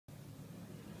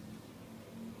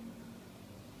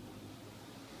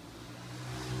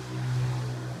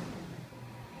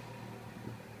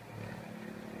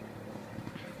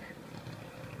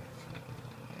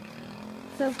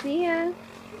Sophia.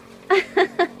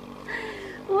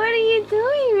 What are you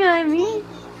doing, mami?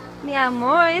 Mi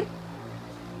amor.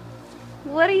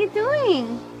 What are you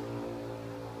doing?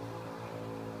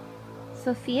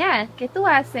 Sofía, ¿qué tú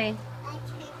haces?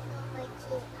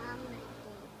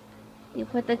 You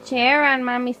put the chair on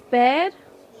mommy's bed?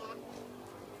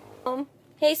 Yeah.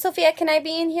 Hey, Sophia, can I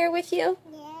be in here with you?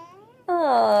 Yeah.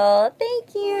 Oh,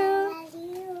 thank you. I love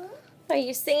you. Are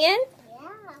you singing? Yeah.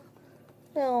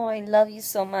 Oh, I love you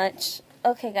so much.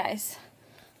 Okay, guys.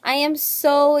 I am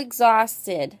so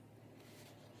exhausted.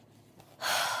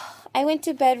 I went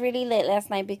to bed really late last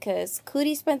night because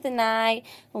Cootie spent the night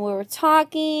and we were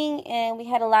talking and we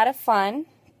had a lot of fun.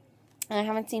 I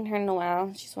haven't seen her in a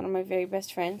while. She's one of my very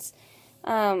best friends.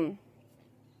 And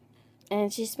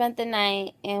she spent the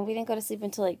night and we didn't go to sleep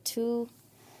until like 2.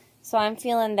 So I'm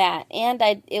feeling that. And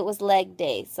it was leg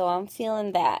day, so I'm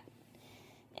feeling that.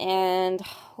 And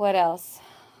what else?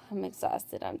 I'm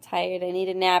exhausted. I'm tired. I need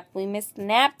a nap. We missed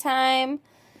nap time.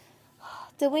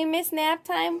 Did we miss nap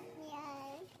time?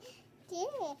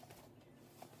 Yeah.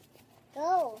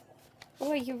 Go. Oh,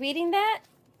 are you reading that?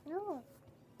 No.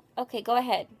 Okay, go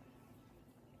ahead.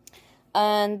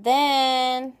 And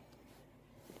then,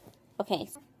 okay,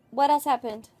 what else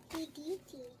happened?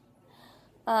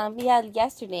 Yeah,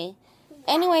 yesterday.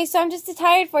 Anyway, so I'm just too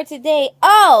tired for today.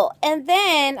 Oh, and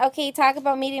then, okay, talk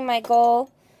about meeting my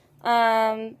goal.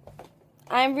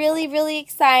 I'm really, really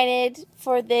excited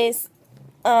for this,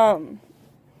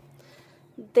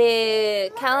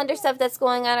 the calendar stuff that's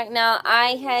going on right now.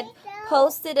 I had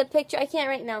posted a picture. I can't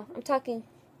right now. I'm talking.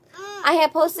 I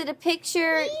had posted a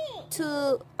picture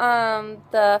to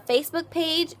the Facebook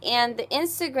page and the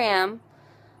Instagram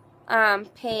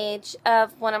page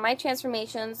of one of my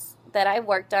transformations that I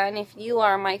worked on. If you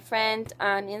are my friend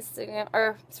on Instagram,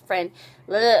 or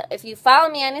if you follow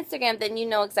me on Instagram, then you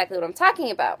know exactly what I'm talking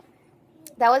about.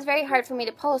 That was very hard for me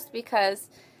to post because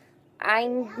I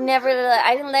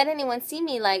didn't let anyone see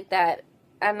me like that,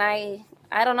 and I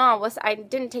don't know, I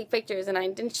didn't take pictures and I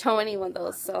didn't show anyone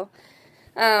those, so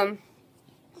yeah,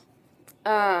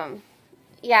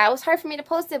 it was hard for me to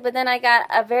post it, but then I got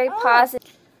a very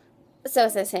positive. So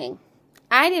as I was saying,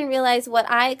 I didn't realize what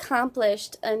I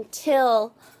accomplished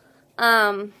until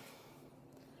I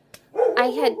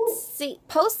had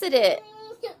posted it,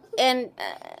 and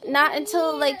not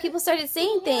until like people started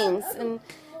saying things, and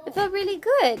it felt really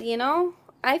good, you know.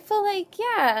 I feel like,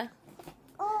 yeah,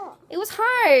 it was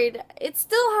hard. It's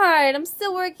still hard. I'm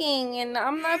still working, and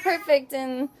I'm not perfect,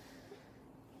 and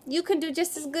you can do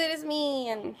just as good as me,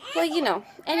 and, well, you know.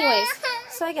 Anyways,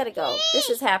 so I gotta go. This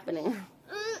is happening.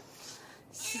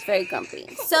 She's very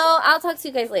grumpy. So, I'll talk to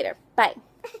you guys later. Bye.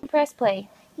 Press play.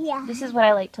 Yeah. This is what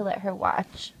I like to let her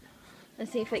watch.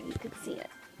 Let's see if you can see it.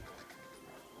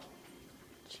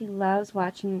 She loves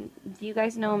watching. Do you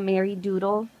guys know Mary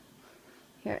Doodle?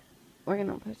 Here, we're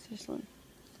gonna put this one.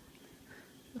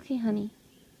 Okay, honey.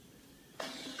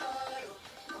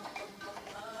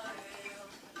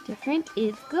 Different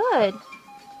is good.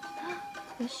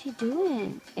 What's she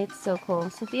doing? It's so cool.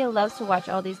 Sophia loves to watch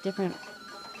all these different,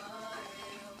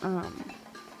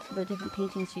 the different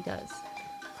paintings she does.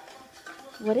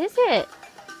 What is it?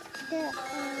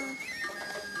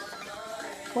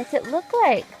 What's it look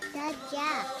like? The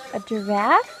giraffe. A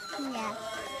giraffe? Yeah.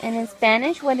 And in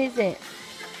Spanish, what is it?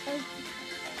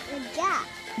 A giraffe.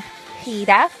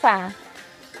 Jirafa.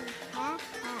 Giraffe.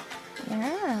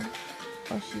 Yeah.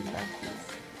 Oh, she loves this.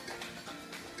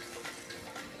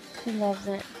 She loves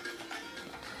it.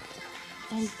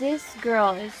 And this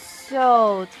girl is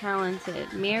so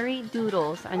talented. Mary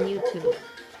Doodles on YouTube.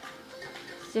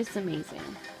 It's just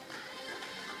amazing.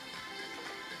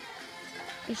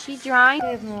 Is she drawing?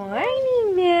 Good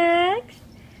morning, Max.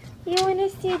 You want to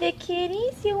see the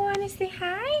kitties? You want to say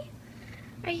hi?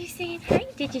 Are you saying hi?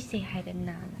 Did you say hi to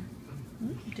Nala?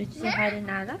 Did you say hi to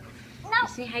Nala? No. You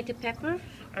say hi to Pepper?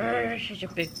 Such a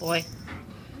big boy.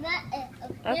 Not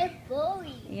a big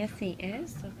boy. Yes, he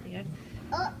is, Sophia.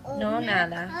 Uh-oh. No,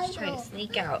 Nala. She's trying to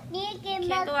sneak out. Give Can't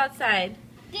go outside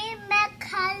me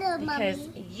color, because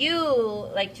Mommy. you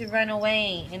like to run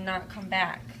away and not come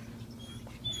back.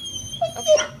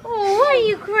 Okay. Oh, why are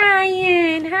you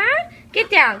crying, huh? Get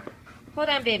down. Hold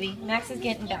on, baby. Max is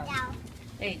getting down.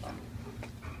 There you go.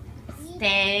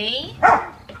 Stay.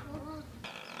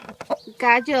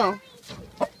 Gallo.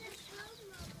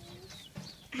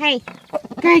 Hey,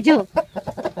 Gallo.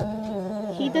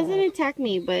 He doesn't attack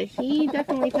me, but he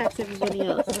definitely attacks everybody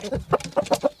else.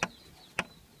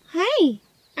 Hi,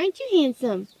 aren't you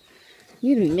handsome?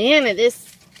 You're the man of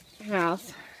this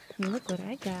house. And look what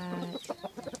I got.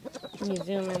 Can you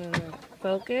zoom in and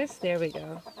focus? There we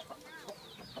go.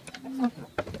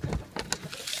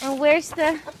 And where's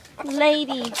the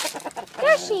lady?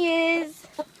 There she is.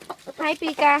 Hi,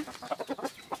 Pika.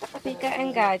 Pika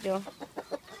and Gallo.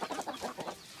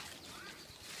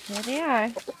 Here they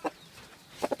are.